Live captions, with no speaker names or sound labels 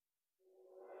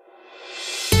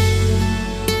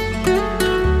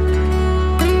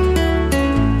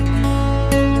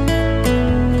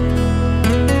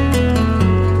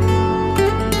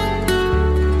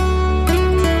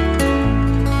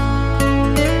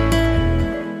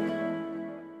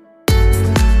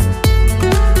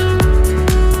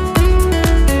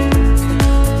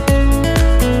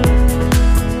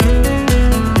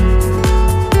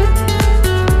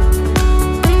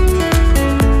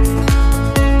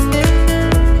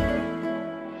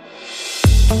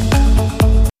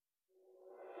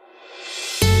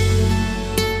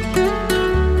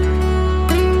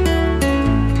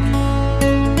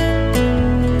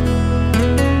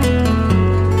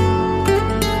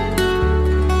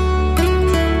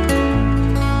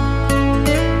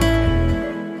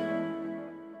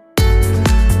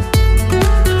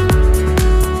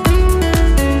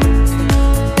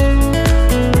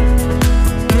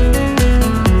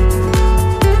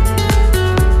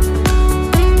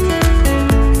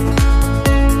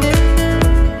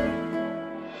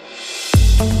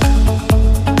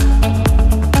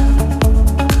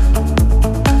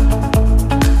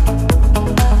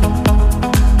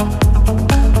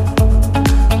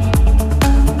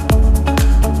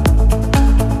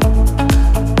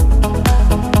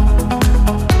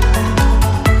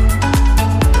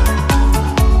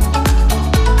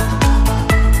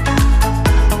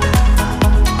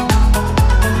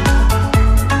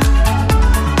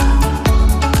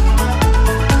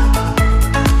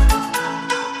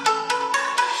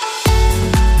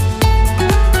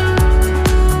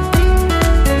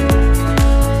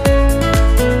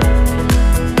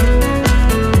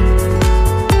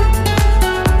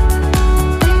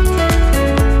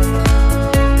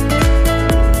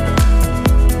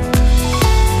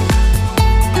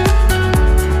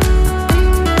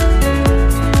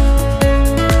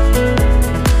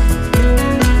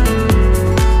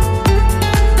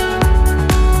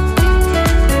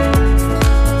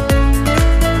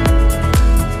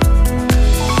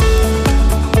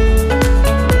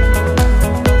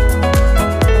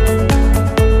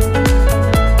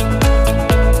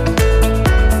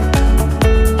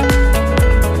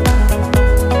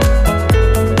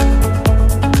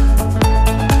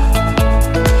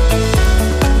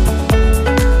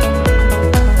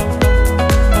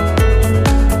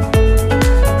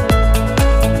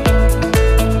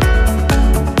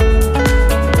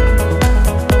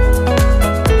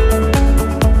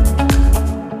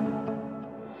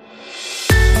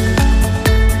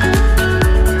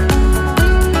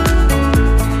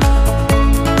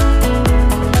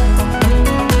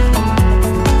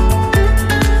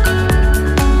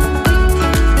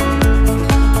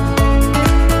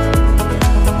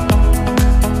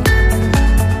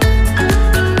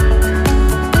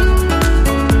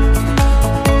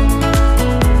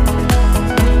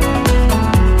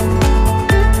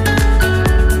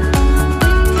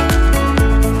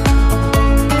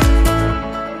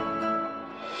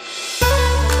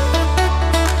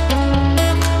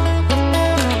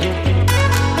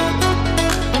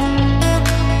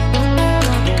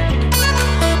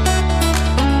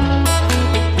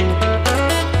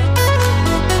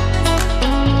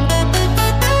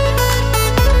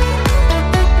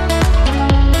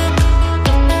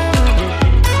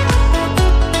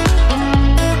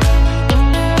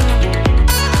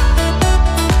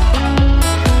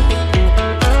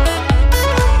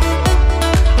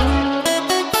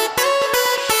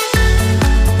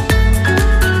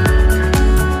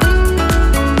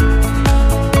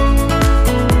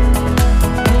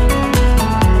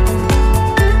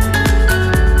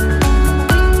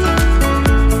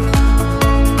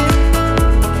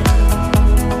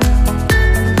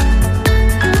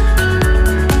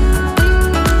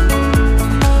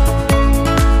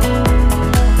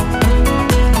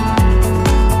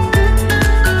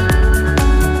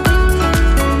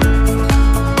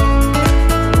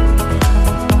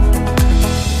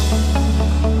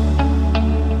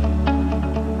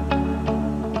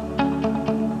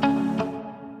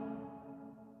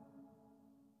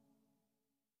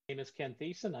is Ken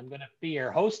Thiessen. I'm going to be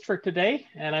your host for today,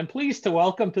 and I'm pleased to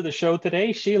welcome to the show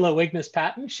today Sheila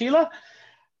Wignes-Paton. Sheila,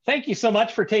 thank you so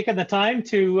much for taking the time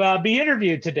to be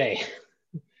interviewed today.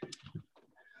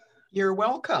 You're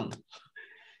welcome.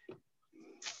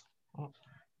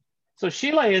 So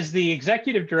Sheila is the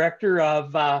Executive Director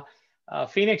of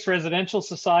Phoenix Residential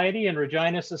Society in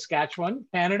Regina, Saskatchewan,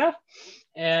 Canada.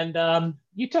 And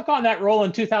you took on that role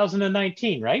in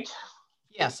 2019, right?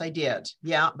 Yes, I did.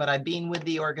 Yeah, but I've been with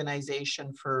the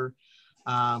organization for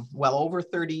well over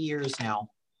 30 years now.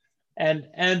 And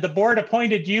the board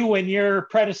appointed you when your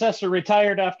predecessor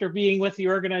retired after being with the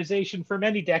organization for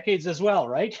many decades as well,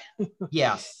 right?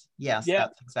 Yes, Yeah.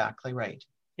 That's exactly right.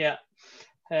 Yeah.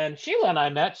 And Sheila and I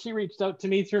met. She reached out to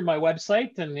me through my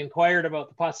website and inquired about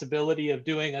the possibility of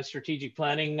doing a strategic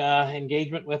planning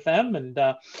engagement with them.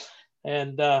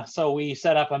 And so we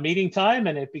set up a meeting time,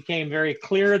 and it became very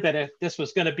clear that this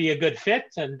was going to be a good fit.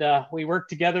 And we worked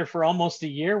together for almost a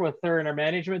year with her and her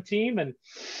management team. And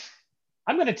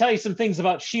I'm going to tell you some things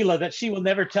about Sheila that she will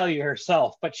never tell you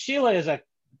herself. But Sheila is a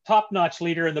top-notch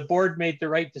leader, and the board made the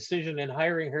right decision in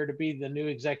hiring her to be the new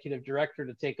executive director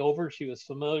to take over. She was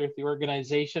familiar with the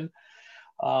organization.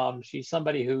 She's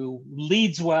somebody who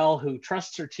leads well, who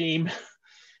trusts her team,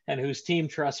 and whose team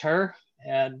trusts her.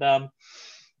 And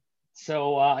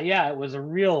so yeah, it was a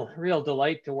real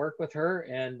delight to work with her.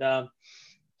 And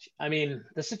I mean,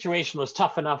 the situation was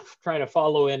tough enough trying to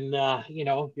follow in,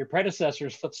 your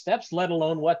predecessor's footsteps, let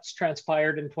alone what's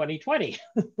transpired in 2020.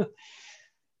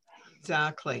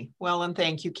 Exactly. Well, and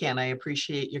thank you, Ken. I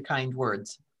appreciate your kind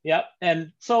words. Yep.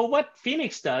 And so what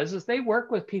Phoenix does is they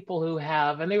work with people who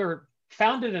have, and they were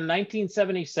founded in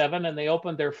 1977, and they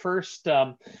opened their first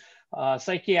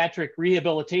psychiatric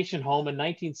rehabilitation home in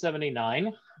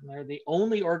 1979. They're the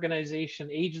only organization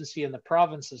agency in the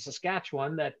province of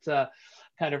Saskatchewan that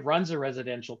kind of runs a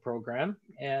residential program,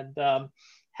 and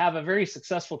have a very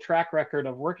successful track record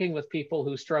of working with people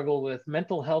who struggle with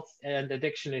mental health and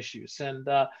addiction issues. And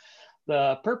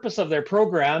the purpose of their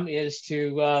program is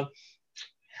to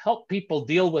help people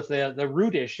deal with the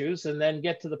root issues and then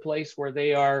get to the place where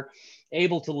they are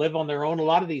able to live on their own. A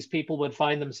lot of these people would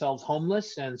find themselves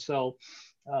homeless. And so,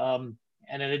 and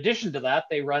in addition to that,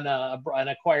 they run an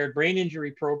acquired brain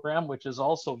injury program, which is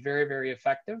also very, very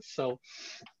effective. So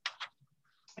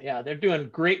yeah, they're doing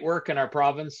great work in our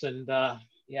province, and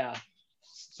yeah,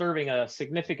 serving a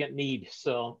significant need.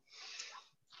 So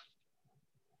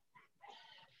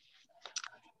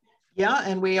yeah,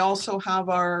 and we also have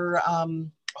our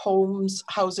Homes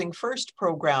Housing First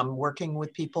program, working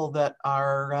with people that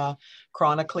are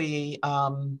chronically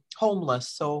homeless.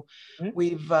 So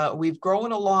we've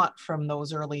grown a lot from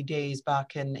those early days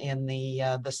back in the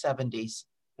 70s.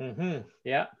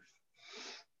 Yeah,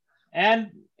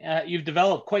 and you've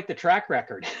developed quite the track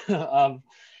record of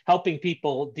helping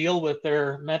people deal with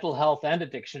their mental health and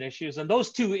addiction issues. And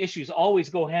those two issues always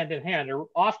go hand in hand, or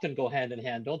often go hand in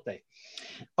hand, don't they?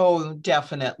 Oh,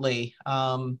 definitely.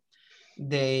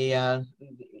 They, a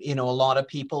lot of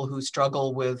people who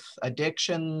struggle with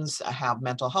addictions have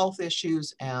mental health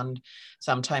issues, and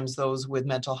sometimes those with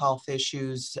mental health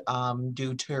issues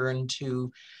do turn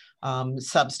to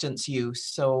substance use.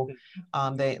 So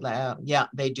they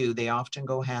do. They often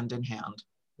go hand in hand.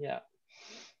 Yeah.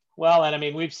 Well, and I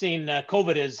mean, we've seen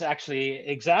COVID has actually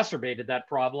exacerbated that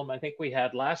problem. I think we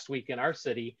had last week in our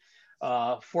city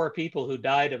 4 people who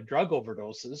died of drug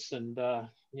overdoses, and the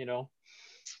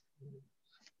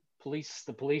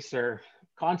police are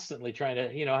constantly trying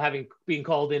to, being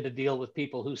called in to deal with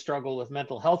people who struggle with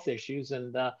mental health issues.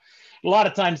 And a lot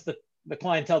of times the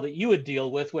clientele that you would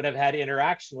deal with would have had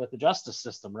interaction with the justice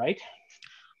system, right?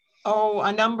 Oh,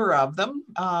 a number of them,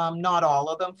 not all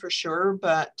of them for sure,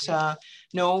 but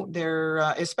no, they're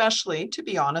especially, to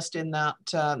be honest, in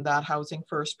that Housing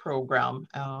First program.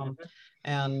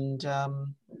 And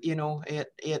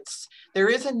there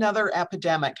is another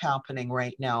epidemic happening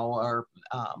right now, or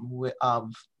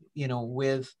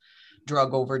with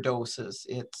drug overdoses.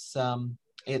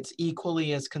 It's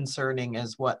equally as concerning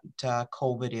as what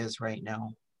COVID is right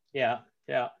now. Yeah.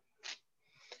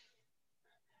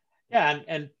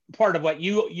 And part of what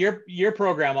your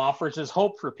program offers is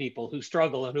hope for people who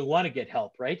struggle and who want to get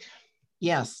help, right?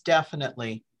 Yes,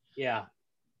 definitely. Yeah.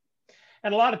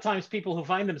 And a lot of times people who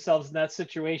find themselves in that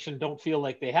situation don't feel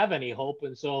like they have any hope.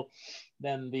 And so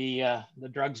then the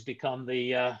drugs become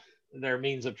their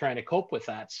means of trying to cope with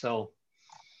that. So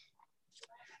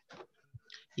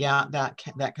yeah,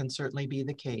 that can certainly be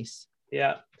the case.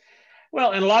 Yeah.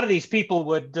 Well, and a lot of these people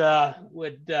would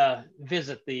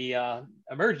visit the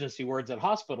emergency wards at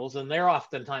hospitals, and they're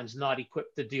oftentimes not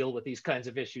equipped to deal with these kinds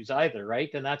of issues either, right?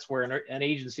 And that's where an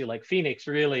agency like Phoenix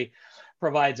really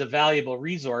provides a valuable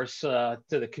resource to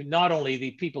not only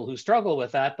the people who struggle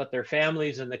with that, but their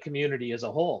families and the community as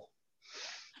a whole.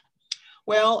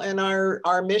 Well, and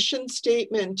our mission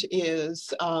statement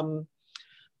is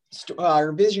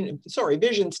our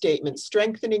vision statement: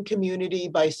 strengthening community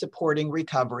by supporting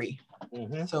recovery.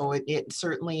 Mm-hmm. So it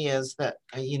certainly is that,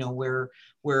 you know,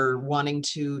 we're wanting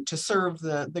to serve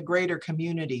the greater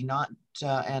community, not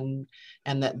and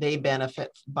that they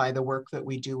benefit by the work that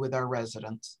we do with our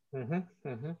residents. Mm-hmm.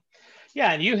 Mm-hmm.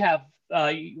 Yeah, and you have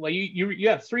you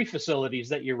have 3 facilities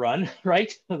that you run,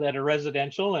 right? That are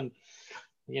residential, and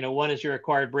you know, one is your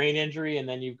acquired brain injury, and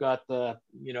then you've got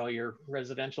your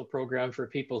residential program for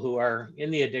people who are in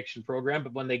the addiction program,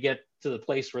 but when they get to the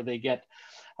place where they get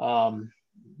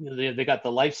they got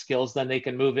the life skills, then they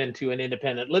can move into an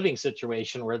independent living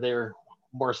situation where they're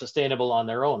more sustainable on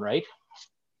their own, right?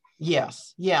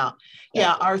 Yes. Yeah.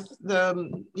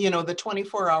 The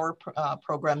 24-hour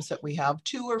programs that we have,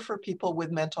 2 are for people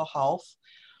with mental health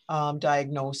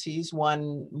diagnoses.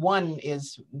 One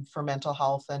is for mental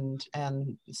health, and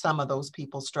some of those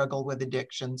people struggle with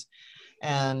addictions.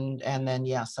 And then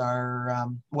yes,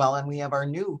 and we have our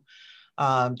new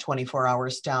 24-hour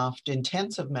staffed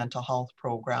intensive mental health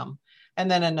program, and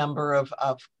then a number of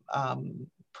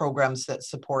programs that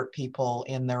support people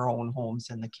in their own homes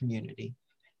in the community.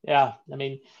 Yeah, I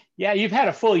mean, yeah, you've had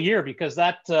a full year, because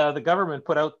that the government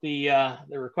put out the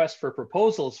request for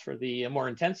proposals for the more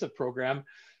intensive program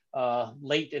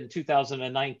late in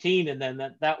 2019, and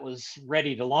then that was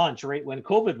ready to launch right when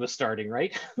COVID was starting,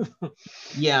 right?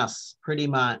 Yes, pretty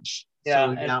much.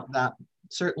 Yeah, so that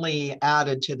certainly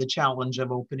added to the challenge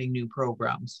of opening new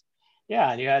programs.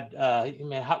 Yeah, and you had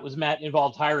Matt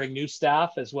involved hiring new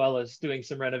staff as well as doing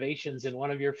some renovations in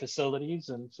one of your facilities,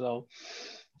 and so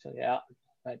yeah.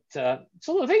 But so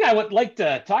the thing I would like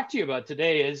to talk to you about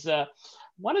today is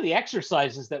one of the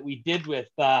exercises that we did with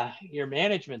your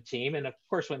management team. And of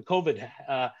course, when COVID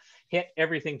hit,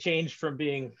 everything changed from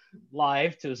being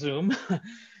live to Zoom.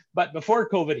 But before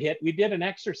COVID hit, we did an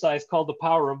exercise called the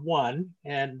Power of One,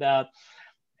 and it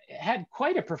had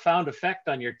quite a profound effect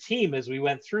on your team as we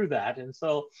went through that. And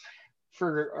so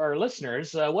for our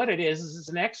listeners, what it is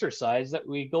an exercise that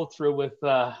we go through with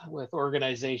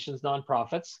organizations,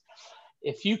 nonprofits.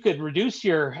 If you could reduce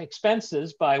your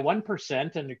expenses by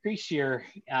 1% and increase your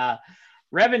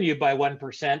revenue by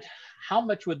 1%, how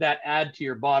much would that add to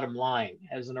your bottom line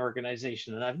as an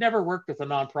organization? And I've never worked with a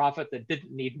nonprofit that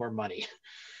didn't need more money.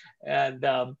 And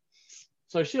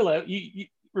so Sheila, you'll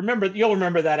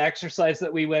remember that exercise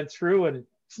that we went through, and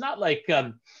it's not like,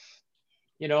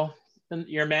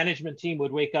 your management team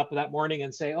would wake up that morning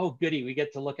and say, oh, goody, we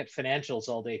get to look at financials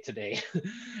all day today.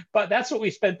 But that's what we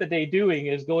spent the day doing,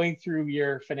 is going through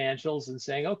your financials and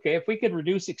saying, okay, if we could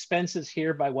reduce expenses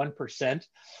here by 1%,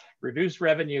 reduce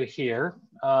revenue here,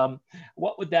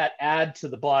 what would that add to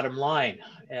the bottom line?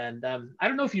 And I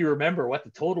don't know if you remember what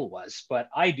the total was, but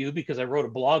I do, because I wrote a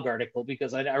blog article,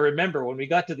 because I remember when we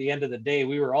got to the end of the day,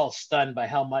 we were all stunned by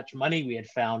how much money we had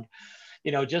found,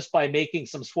 just by making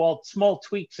some small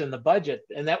tweaks in the budget.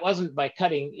 And that wasn't by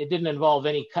cutting, it didn't involve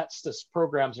any cuts to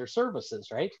programs or services,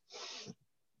 right?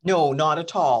 No, not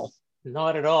at all.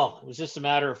 Not at all. It was just a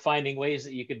matter of finding ways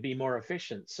that you could be more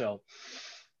efficient. So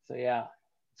yeah.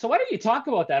 So why don't you talk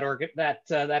about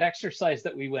that exercise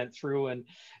that we went through, and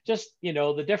just,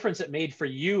 the difference it made for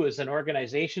you as an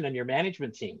organization and your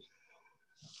management team?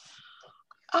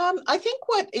 I think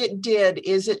what it did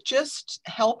is it just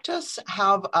helped us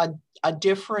have a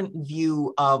different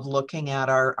view of looking at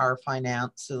our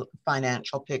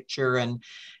financial picture, and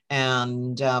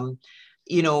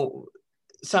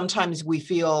sometimes we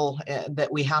feel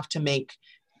that we have to make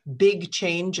big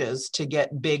changes to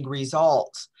get big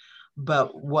results.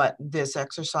 But what this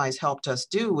exercise helped us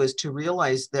do was to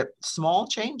realize that small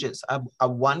changes, a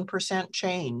 1%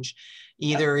 change,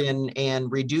 either in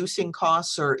reducing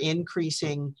costs or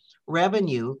increasing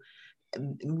revenue,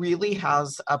 really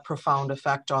has a profound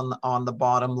effect on the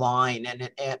bottom line.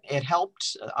 And it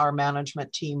helped our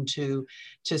management team to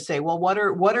say, well, what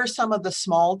are some of the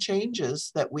small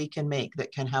changes that we can make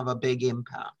that can have a big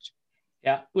impact?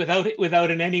 Yeah,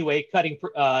 without in any way cutting,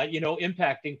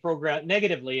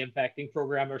 negatively impacting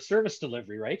program or service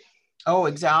delivery, right? Oh,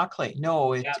 exactly.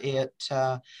 No, and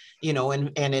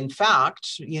in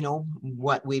fact,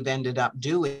 what we've ended up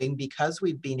doing, because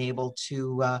we've been able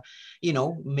to,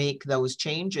 make those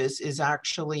changes, is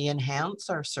actually enhance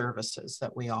our services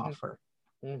that we offer.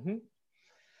 Mm-hmm.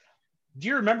 Do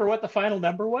you remember what the final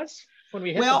number was? when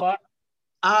we hit the bottom?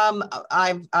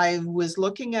 I was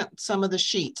looking at some of the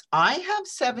sheets. I have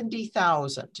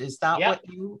 70,000. Is that what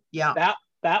you? Yeah.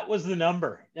 That was the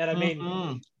number. And I mean,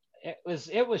 mm-hmm.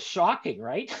 it was shocking,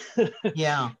 right?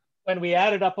 Yeah. When we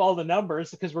added up all the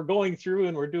numbers, because we're going through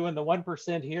and we're doing the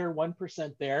 1% here,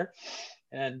 1% there,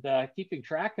 and keeping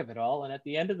track of it all. And at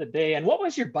the end of the day, and what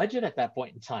was your budget at that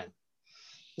point in time?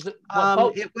 Was it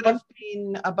it would have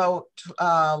been about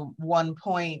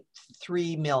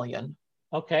 1.3 million.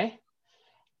 Okay.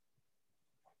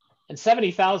 And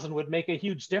 70,000 would make a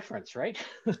huge difference, right?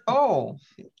 Oh,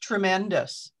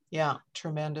 tremendous. Yeah,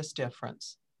 tremendous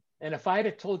difference. And if I'd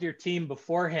have told your team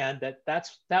beforehand that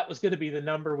that was going to be the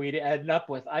number we'd end up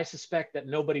with, I suspect that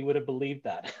nobody would have believed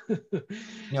that.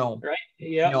 No. Right?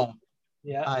 Yeah. No.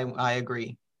 Yeah. I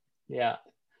agree. Yeah.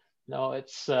 No,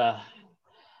 it's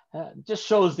just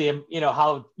shows the,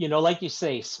 how, like you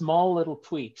say, small little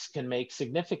tweaks can make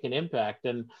significant impact.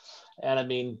 And I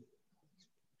mean,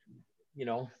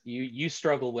 you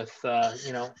struggle with,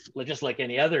 just like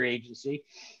any other agency,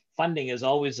 funding is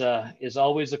always a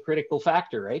critical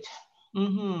factor, right?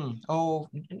 Mm-hmm. Oh,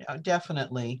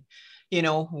 definitely.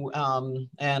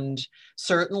 And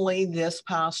certainly this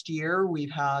past year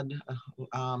we've had,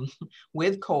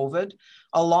 with COVID,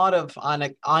 a lot of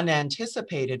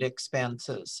unanticipated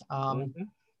expenses.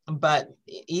 But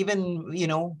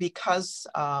even, because,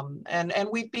 and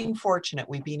we've been fortunate,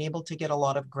 we've been able to get a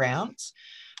lot of grants.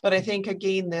 But I think,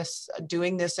 again,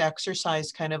 doing this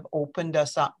exercise kind of opened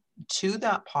us up to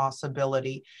that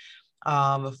possibility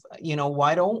of,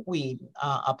 why don't we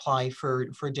apply for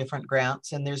different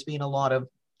grants? And there's been a lot of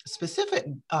specific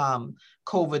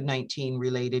COVID-19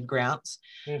 related grants.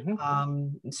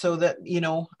 So that,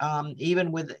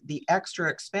 even with the extra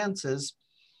expenses,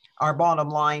 our bottom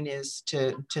line is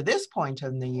to this point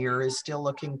in the year is still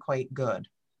looking quite good.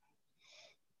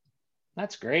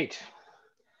 That's great.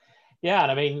 Yeah,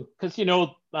 and I mean, because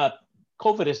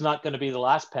COVID is not going to be the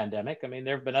last pandemic. I mean,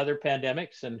 there have been other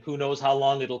pandemics, and who knows how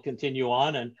long it'll continue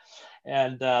on.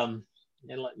 And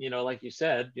like you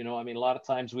said, I mean, a lot of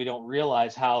times we don't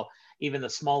realize how even the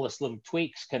smallest little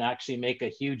tweaks can actually make a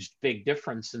huge, big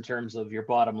difference in terms of your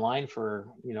bottom line for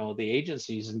the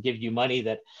agencies, and give you money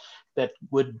that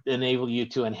would enable you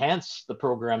to enhance the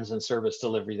programs and service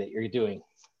delivery that you're doing.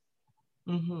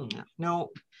 No,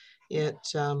 it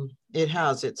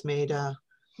has. It's made a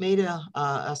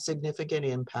significant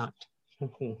impact.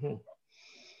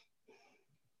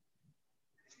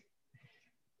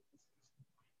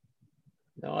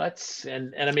 No, that's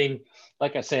and I mean,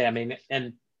 like I say, I mean,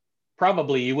 and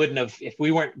probably you wouldn't have, if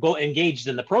we weren't engaged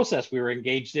in the process we were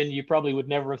engaged in, you probably would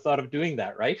never have thought of doing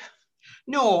that, right?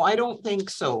 No, I don't think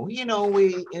so. We,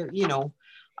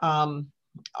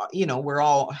 we're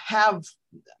all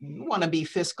want to be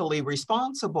fiscally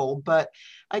responsible, but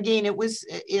again, it was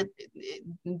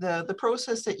the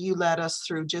process that you led us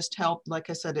through just helped.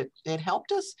 Like I said, it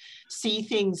helped us see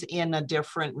things in a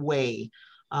different way.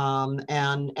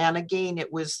 And again,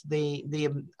 it was the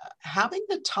having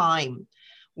the time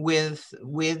with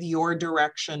your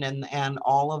direction and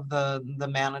all of the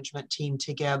management team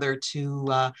together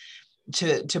to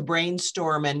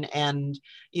brainstorm and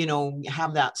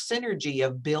have that synergy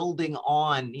of building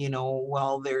on,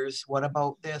 well, there's what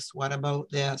about this,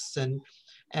 and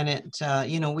it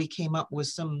we came up with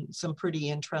some pretty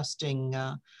interesting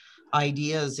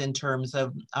ideas in terms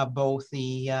of both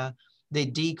the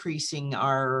decreasing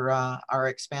our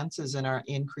expenses and our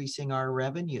increasing our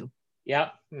revenue. Yeah.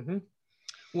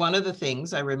 One of the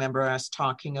things I remember us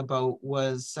talking about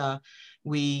was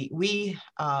we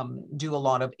do a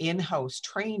lot of in-house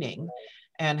training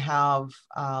and have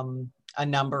a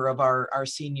number of our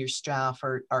senior staff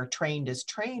are trained as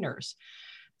trainers.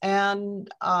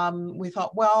 And we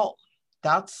thought, well,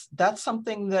 that's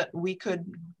something that we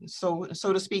could, so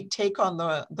to speak, take on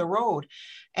the road.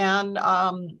 And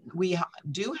we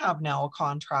do have now a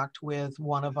contract with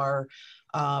one of our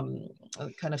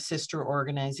kind of sister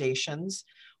organizations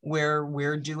where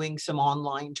we're doing some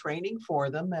online training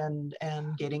for them and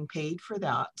getting paid for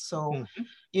that. So,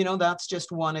 that's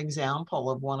just one example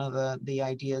of one of the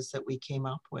ideas that we came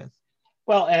up with.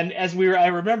 Well, and I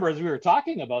remember as we were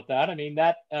talking about that, I mean,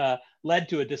 that led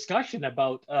to a discussion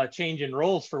about change in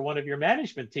roles for one of your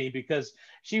management team, because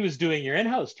she was doing your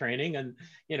in-house training, and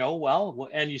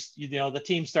the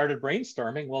team started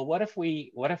brainstorming. Well, what if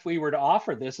we were to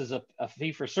offer this as a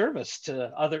fee for service to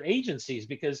other agencies?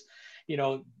 Because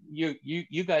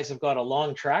you guys have got a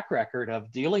long track record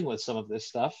of dealing with some of this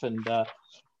stuff, and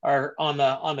are on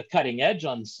the cutting edge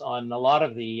on a lot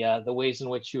of the ways in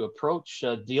which you approach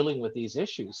dealing with these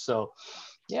issues. So,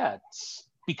 yeah,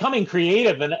 becoming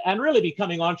creative and really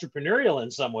becoming entrepreneurial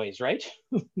in some ways, right?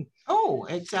 Oh,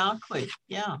 exactly.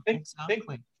 Yeah,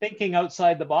 exactly. Thinking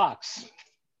outside the box.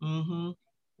 Mm-hmm.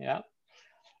 Yeah.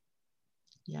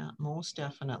 Yeah, most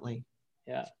definitely.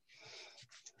 Yeah.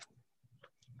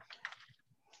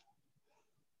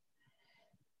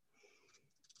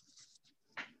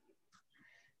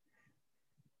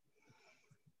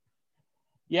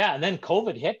 Yeah, and then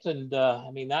COVID hit, and I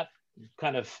mean, that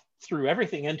kind of threw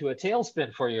everything into a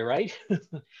tailspin for you, right?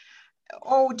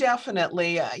 Oh,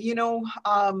 definitely.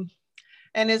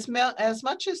 And as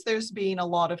much as there's been a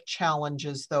lot of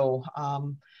challenges, though,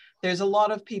 there's a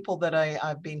lot of people that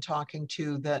I've been talking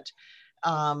to that,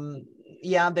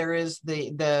 yeah, there is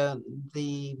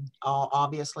the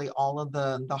obviously all of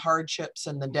the hardships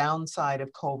and the downside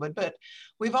of COVID, but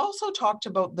we've also talked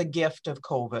about the gift of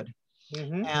COVID.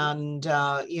 Mm-hmm. And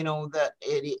that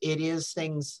it is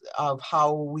things of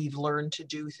how we've learned to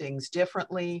do things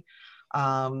differently.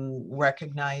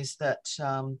 Recognize that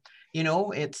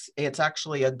it's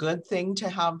actually a good thing to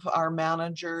have our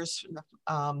managers,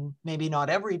 maybe not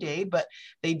every day, but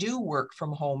they do work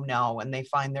from home now, and they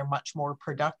find they're much more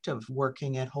productive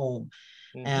working at home.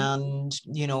 Mm-hmm. And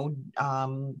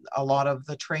a lot of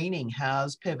the training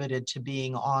has pivoted to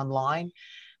being online,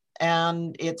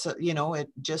 and it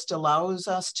just allows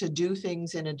us to do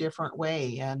things in a different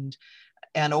way, and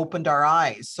opened our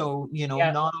eyes. So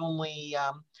Yeah. not only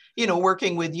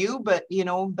working with you, but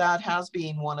that has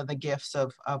been one of the gifts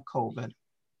of COVID.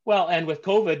 Well, and with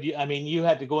COVID, I mean, you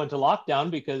had to go into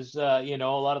lockdown because, a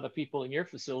lot of the people in your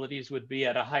facilities would be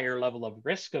at a higher level of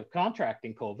risk of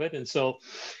contracting COVID. And so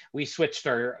we switched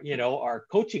our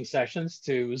coaching sessions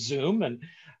to Zoom. And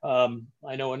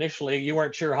I know initially you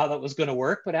weren't sure how that was going to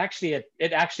work, but actually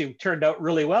it actually turned out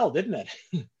really well, didn't it?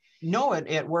 No,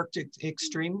 it worked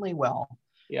extremely well.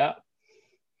 Yeah.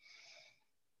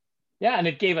 Yeah, and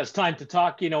it gave us time to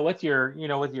talk, with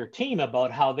your team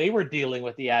about how they were dealing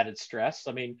with the added stress.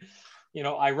 I mean,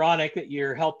 ironic that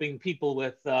you're helping people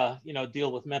with,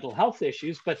 deal with mental health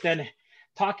issues, but then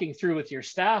talking through with your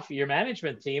staff, your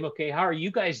management team, okay, how are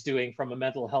you guys doing from a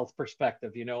mental health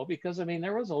perspective? Because I mean,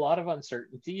 there was a lot of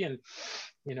uncertainty and,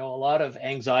 a lot of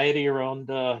anxiety around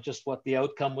just what the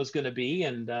outcome was going to be.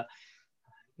 And,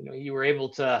 you were able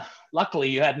to, luckily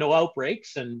you had no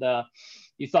outbreaks, and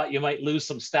you thought you might lose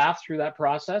some staff through that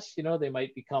process. They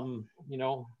might become,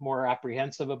 more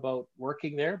apprehensive about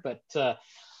working there, but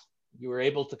you were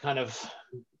able to kind of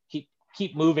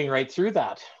keep moving right through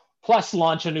that, plus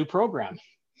launch a new program.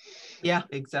 Yeah,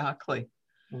 exactly.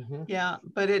 Mm-hmm. Yeah,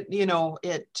 but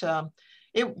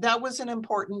that was an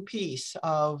important piece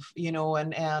of,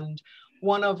 and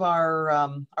one of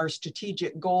our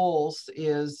strategic goals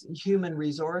is human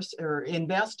resource, or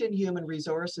invest in human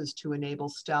resources to enable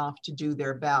staff to do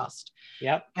their best.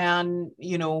 Yep. And,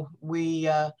 we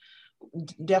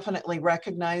definitely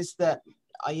recognize that,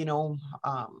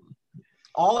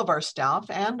 all of our staff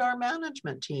and our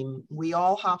management team, we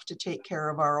all have to take care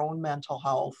of our own mental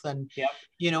health, and, yep.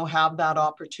 Have that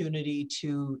opportunity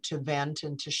to vent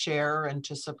and to share and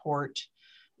to support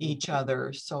each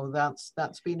other. So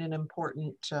that's been an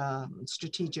important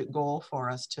strategic goal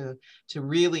for us to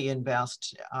really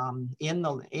invest in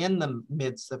the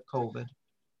midst of COVID.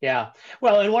 Yeah.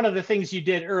 Well, and one of the things you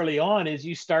did early on is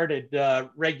you started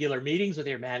regular meetings with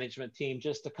your management team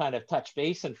just to kind of touch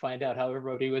base and find out how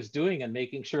everybody was doing and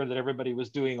making sure that everybody was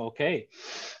doing okay.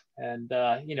 And,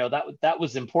 that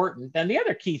was important. And the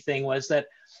other key thing was that,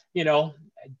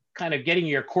 kind of getting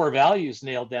your core values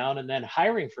nailed down and then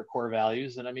hiring for core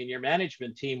values. And I mean, your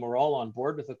management team were all on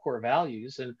board with the core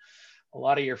values, and a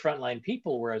lot of your frontline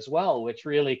people were as well, which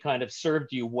really kind of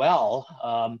served you well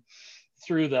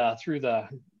through the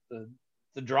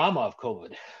drama of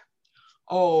COVID.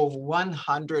 Oh,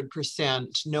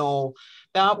 100%. No,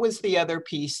 that was the other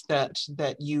piece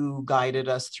that you guided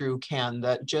us through, Ken,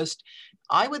 that just,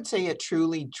 I would say it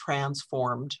truly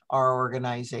transformed our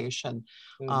organization.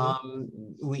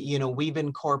 Mm-hmm. We've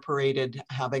incorporated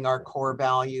having our core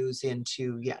values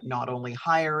into not only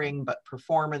hiring, but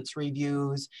performance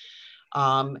reviews.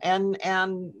 And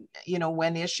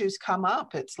when issues come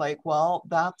up, it's like, well,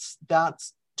 that's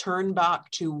turn back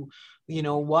to,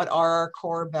 what are our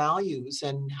core values,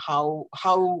 and how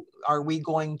are we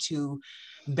going to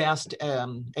best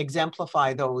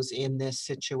exemplify those in this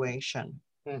situation.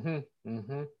 Mm-hmm.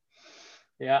 Mm-hmm.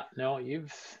 Yeah, no,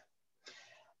 you've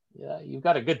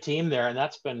got a good team there, and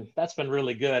that's been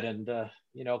really good. And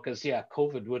because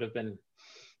COVID would have been,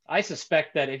 I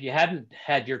suspect that if you hadn't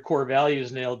had your core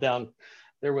values nailed down,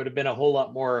 there would have been a whole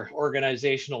lot more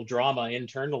organizational drama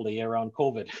internally around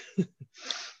COVID.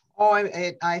 Oh,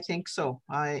 I think so.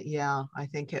 Yeah, I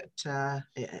think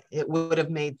it would have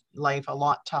made life a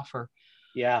lot tougher.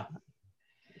 Yeah.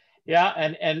 Yeah,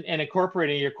 and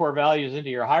incorporating your core values into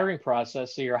your hiring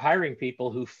process, so you're hiring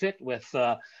people who fit with,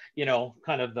 kind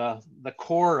of the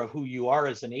core of who you are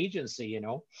as an agency.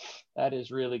 That is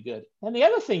really good. And the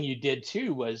other thing you did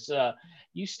too was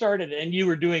you started, and you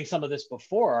were doing some of this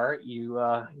before you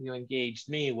engaged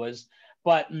me,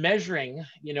 but measuring,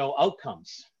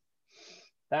 outcomes.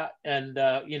 That and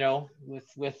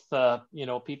with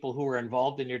people who are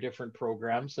involved in your different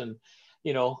programs, and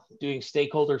doing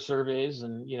stakeholder surveys,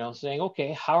 and saying,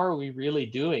 okay, how are we really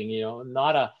doing,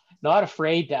 not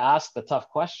afraid to ask the tough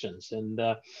questions, and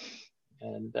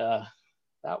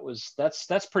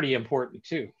that's pretty important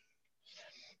too.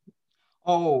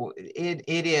 Oh, it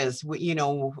is.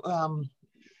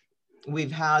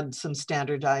 We've had some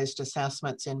standardized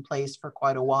assessments in place for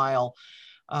quite a while.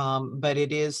 But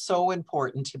it is so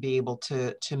important to be able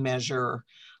to measure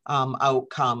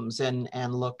outcomes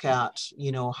and look at,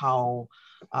 how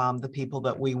the people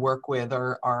that we work with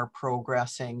are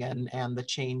progressing and the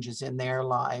changes in their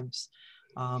lives,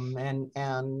 and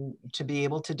to be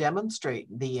able to demonstrate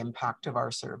the impact of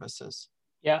our services.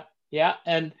 Yeah, yeah,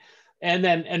 and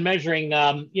measuring,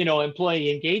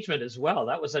 employee engagement as well.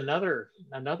 That was another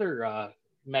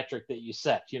metric that you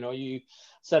set. You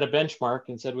set a benchmark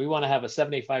and said, we want to have a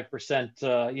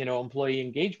 75% employee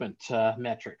engagement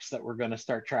metrics that we're going to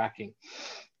start tracking,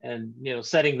 and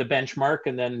setting the benchmark,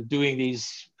 and then doing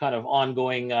these kind of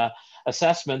ongoing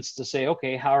assessments to say,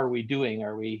 okay, how are we doing?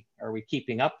 Are we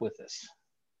keeping up with this?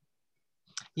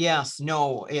 Yes,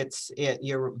 no, that's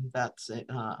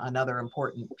another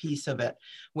important piece of it.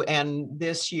 And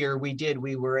this year we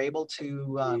were able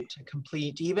to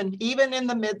complete, even in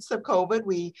the midst of COVID.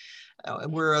 We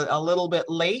were a little bit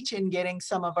late in getting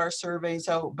some of our surveys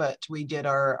out, but we did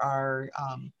our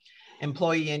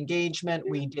employee engagement.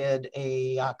 We did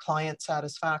a client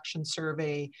satisfaction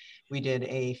survey. We did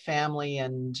a family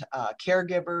and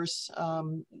caregivers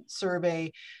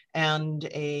survey, and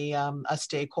a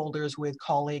stakeholders with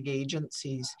colleague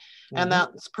agencies. Mm-hmm. And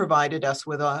that's provided us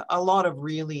with a lot of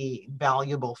really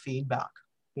valuable feedback.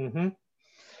 Mm-hmm.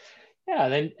 Yeah,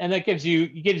 and that gives you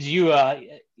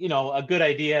a good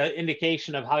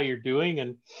indication of how you're doing,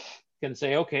 and can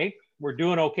say, okay, we're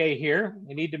doing okay here.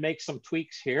 We need to make some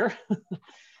tweaks here.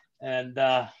 And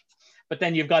but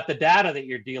then you've got the data that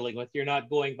you're dealing with. You're not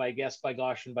going by guess, by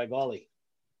gosh, and by golly.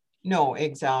 No,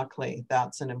 exactly.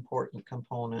 That's an important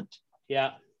component.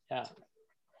 Yeah, yeah.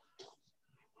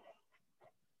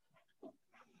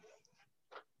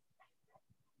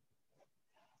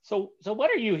 So what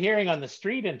are you hearing on the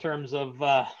street in terms of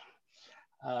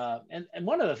and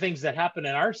one of the things that happened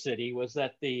in our city was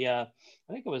that I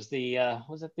think it was the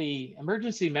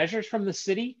emergency measures from the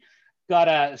city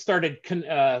started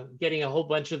getting a whole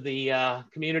bunch of the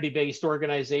community-based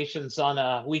organizations on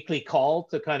a weekly call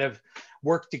to kind of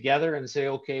work together and say,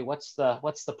 okay, what's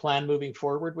the plan moving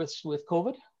forward with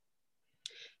COVID?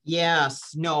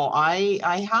 Yes, no,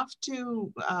 I have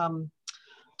to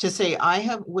say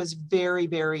was very,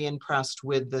 very impressed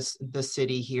with the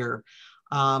city here.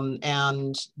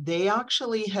 And they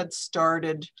actually had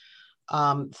started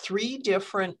 3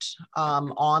 different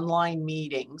online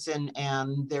meetings,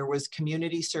 and there was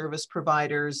community service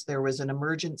providers, there was an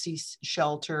emergency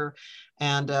shelter,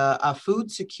 and a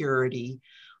food security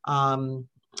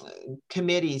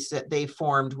committees that they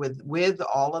formed with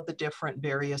all of the different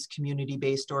various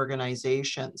community-based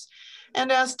organizations.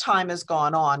 And as time has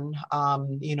gone on,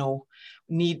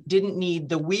 didn't need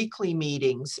the weekly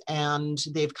meetings, and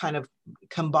they've kind of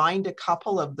combined a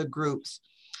couple of the groups.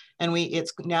 And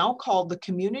it's now called the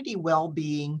Community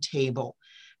Wellbeing Table.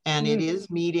 And it is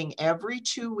meeting every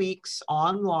 2 weeks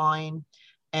online.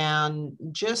 And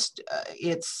just,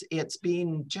 it's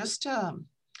been just a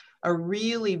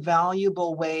really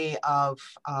valuable way of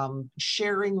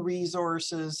sharing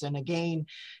resources. And again,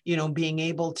 being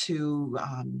able to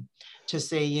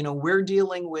say, we're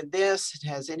dealing with this.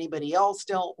 Has anybody else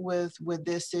dealt with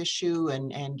this issue?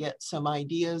 And get some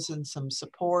ideas and some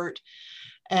support.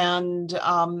 And,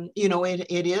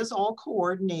 it is all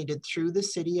coordinated through the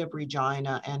city of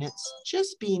Regina, and it's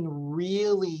just been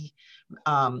really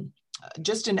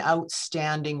just an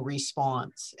outstanding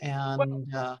response. And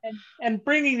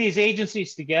bringing these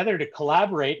agencies together to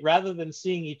collaborate rather than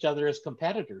seeing each other as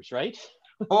competitors, right?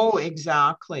 Oh,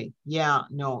 exactly. Yeah,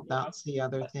 no, that's the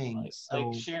other thing.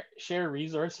 Like share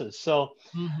resources. So,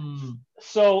 mm-hmm.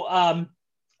 so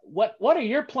what are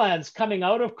your plans coming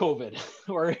out of COVID?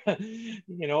 Or,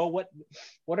 you know,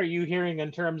 what are you hearing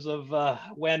in terms of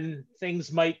when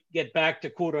things might get back to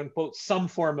quote unquote some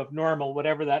form of normal,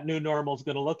 whatever that new normal is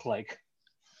going to look like?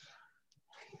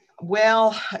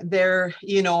 Well, there,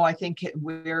 you know, I think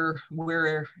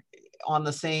we're on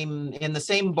the same, in the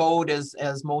same boat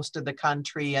as most of the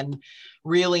country, and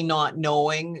really not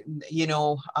knowing, you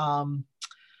know,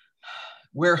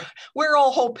 we're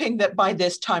all hoping that by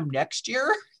this time next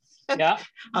year, yeah,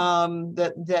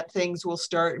 that things will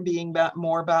start being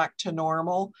more back to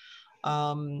normal.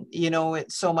 You know,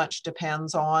 it so much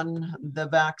depends on the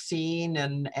vaccine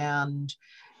and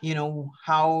you know,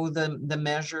 how the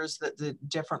measures that the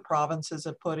different provinces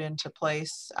have put into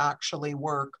place actually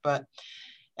work. But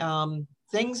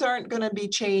things aren't going to be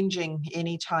changing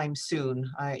anytime soon.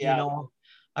 You know,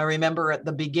 I remember at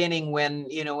the beginning when,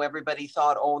 you know, everybody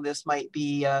thought, oh, this might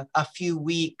be a few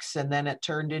weeks, and then it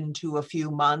turned into a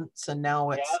few months, and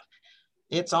now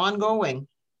it's ongoing.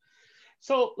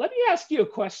 So let me ask you a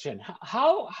question.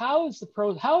 How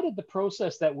did the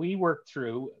process that we worked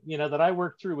through, you know, that I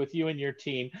worked through with you and your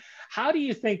team, how do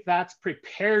you think that's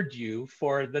prepared you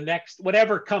for the next,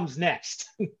 whatever comes next?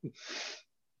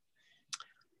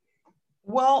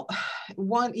 Well,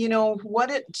 you know,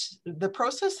 the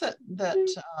process that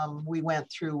we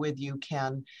went through with you,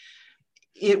 Ken,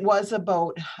 it was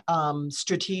about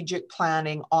strategic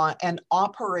planning and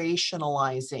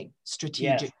operationalizing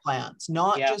strategic plans,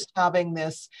 not just having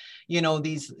this, you know,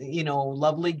 these, you know,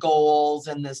 lovely goals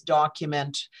and this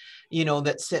document, you know,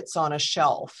 that sits on a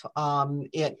shelf.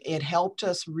 It helped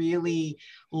us really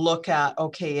look at,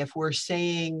 okay, if we're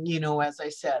saying, you know, as I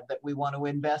said, that we want to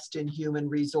invest in human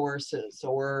resources,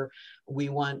 or we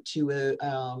want to,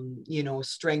 you know,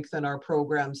 strengthen our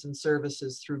programs and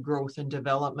services through growth and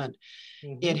development.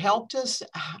 It helped us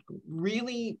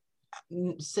really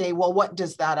say, well, what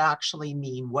does that actually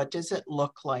mean? What does it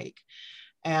look like?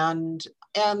 And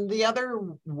the other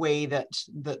way that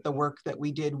the work that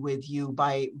we did with you,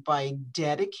 by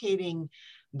dedicating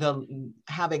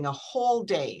having a whole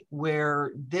day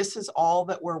where this is all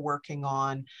that we're working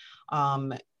on,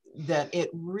 that it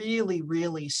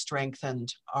really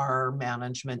strengthened our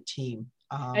management team.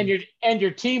 And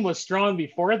your team was strong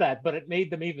before that, but it made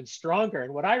them even stronger.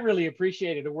 And what I really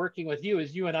appreciated working with you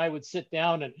is you and I would sit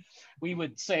down and we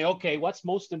would say, okay, what's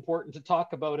most important to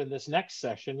talk about in this next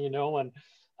session, you know? And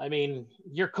I mean,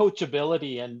 your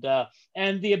coachability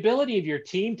and the ability of your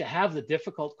team to have the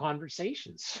difficult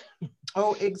conversations.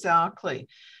 Oh, exactly.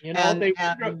 You know,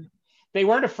 they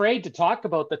weren't afraid to talk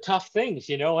about the tough things,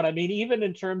 you know? And I mean, even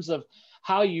in terms of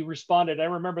how you responded, I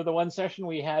remember the one session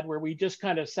we had where we just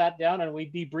kind of sat down and we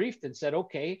debriefed and said,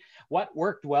 okay, what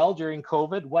worked well during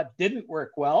COVID? What didn't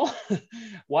work well?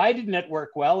 Why didn't it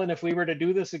work well? And if we were to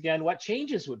do this again, what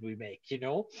changes would we make, you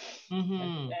know?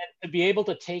 And to be able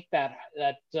to take that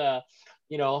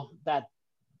you know, that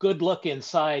good look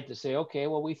inside to say, okay,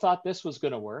 well, we thought this was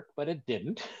going to work, but it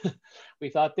didn't. We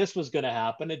thought this was going to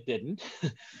happen. It didn't,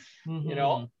 you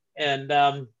know?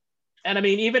 And I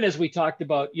mean, even as we talked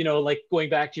about, you know, like going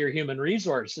back to your human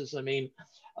resources, I mean,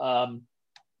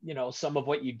 you know, some of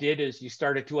what you did is you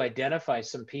started to identify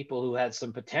some people who had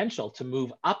some potential to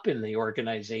move up in the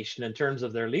organization in terms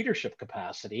of their leadership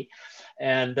capacity,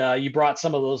 and you brought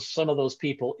some of those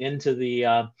people into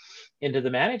the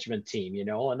management team, you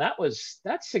know, and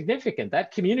that's significant.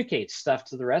 That communicates stuff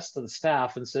to the rest of the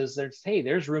staff and says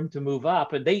there's room to move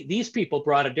up. And these people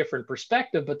brought a different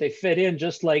perspective, but they fit in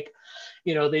just like,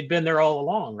 you know, they'd been there all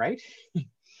along, right?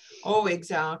 Oh,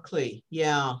 exactly.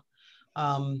 Yeah.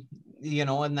 You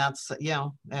know, and that's, yeah,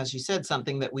 as you said,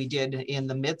 something that we did in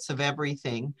the midst of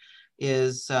everything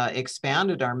is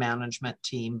expanded our management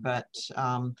team, but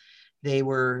they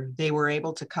were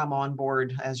able to come on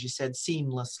board, as you said,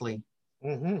 seamlessly.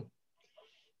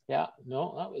 Yeah,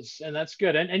 no, that's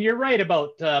good. And you're right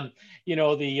about, you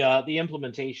know, the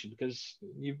implementation, because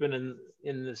you've been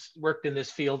worked in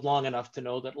this field long enough to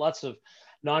know that lots of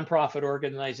nonprofit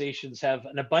organizations have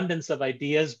an abundance of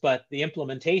ideas, but the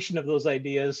implementation of those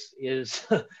ideas is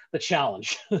the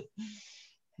challenge.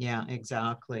 Yeah,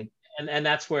 exactly. And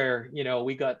that's where, you know,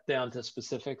 we got down to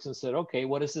specifics and said, okay,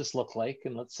 what does this look like?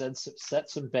 And let's set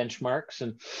some benchmarks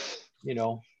and, you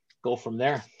know, go from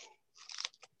there.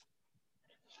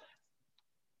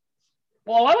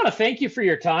 Well, I want to thank you for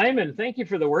your time and thank you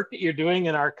for the work that you're doing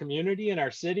in our community and our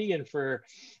city, and for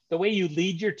the way you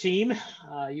lead your team.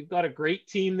 You've got a great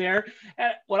team there.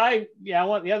 And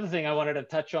the other thing I wanted to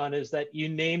touch on is that you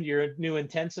named your new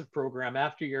intensive program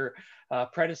after your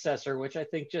predecessor, which I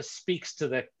think just speaks to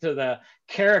the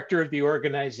character of the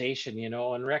organization, you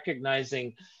know, and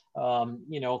recognizing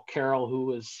Carol, who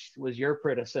was your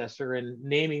predecessor, and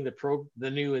naming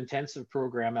the new intensive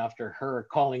program after her,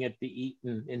 calling it the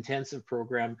Eaton Intensive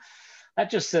Program. That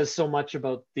just says so much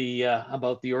about the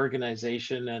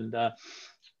organization and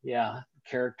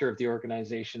character of the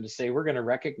organization, to say we're going to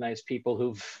recognize people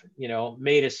who've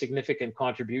made a significant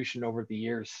contribution over the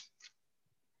years.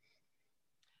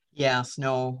 Yes,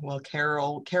 no. Well,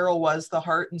 Carol was the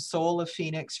heart and soul of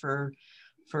Phoenix for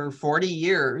 40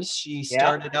 years. She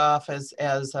started off as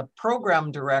a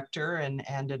program director and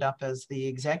ended up as the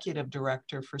executive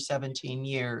director for 17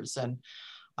 years. And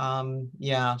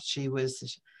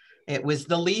it was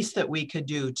the least that we could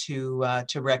do to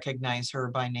recognize her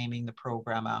by naming the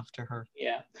program after her.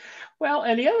 Yeah. Well,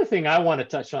 and the other thing I want to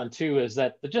touch on too is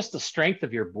that just the strength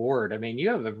of your board. I mean, you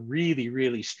have a really,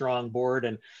 really strong board,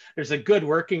 and there's a good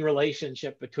working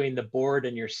relationship between the board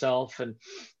and yourself. And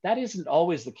that isn't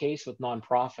always the case with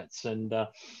nonprofits. And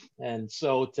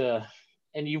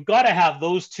you've got to have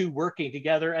those two working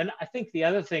together. And I think the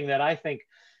other thing that I think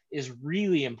is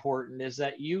really important is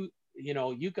that you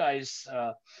guys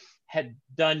had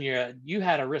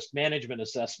a risk management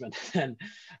assessment and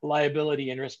liability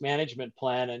and risk management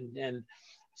plan. And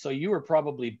so you were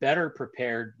probably better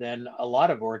prepared than a lot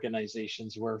of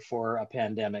organizations were for a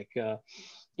pandemic.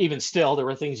 Even still, there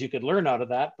were things you could learn out of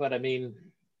that. But I mean,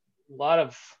 I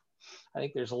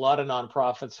think there's a lot of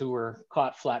nonprofits who were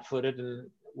caught flat-footed and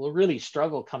will really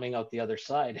struggle coming out the other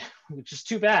side, which is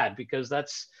too bad, because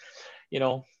that's,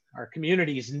 our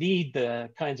communities need the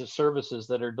kinds of services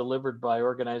that are delivered by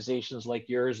organizations like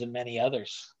yours and many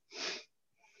others.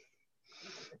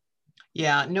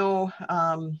 Yeah, no,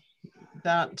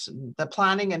 that the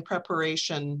planning and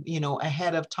preparation,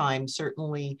 ahead of time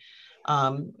certainly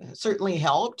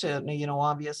helped.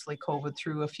 Obviously COVID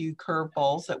threw a few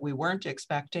curveballs that we weren't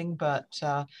expecting, but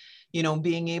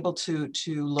being able to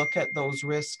look at those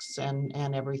risks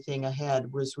and everything ahead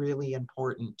was really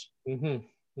important.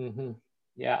 Mm-hmm. Mm-hmm.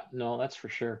 Yeah, no, that's for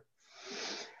sure.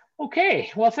 Okay,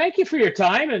 well, thank you for your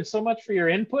time and so much for your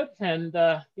input. And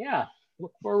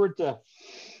look forward to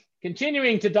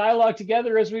continuing to dialogue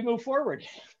together as we move forward.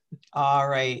 All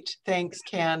right. Thanks,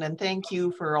 Ken. And thank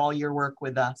you for all your work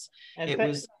with us. And it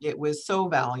was so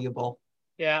valuable.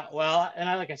 Yeah, well, and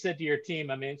like I said to your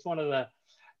team, I mean, it's one of the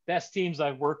best teams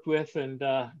I've worked with. And,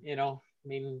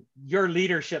 your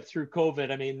leadership through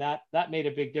COVID, I mean, that made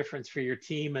a big difference for your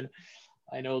team. And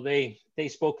I know they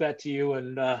spoke that to you,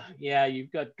 and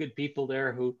you've got good people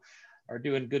there who are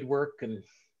doing good work, and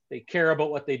they care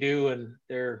about what they do, and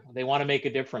they want to make a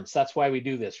difference. That's why we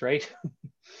do this, right?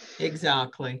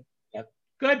 Exactly. Yep.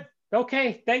 Good.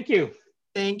 Okay. Thank you.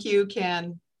 Thank you,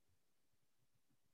 Ken.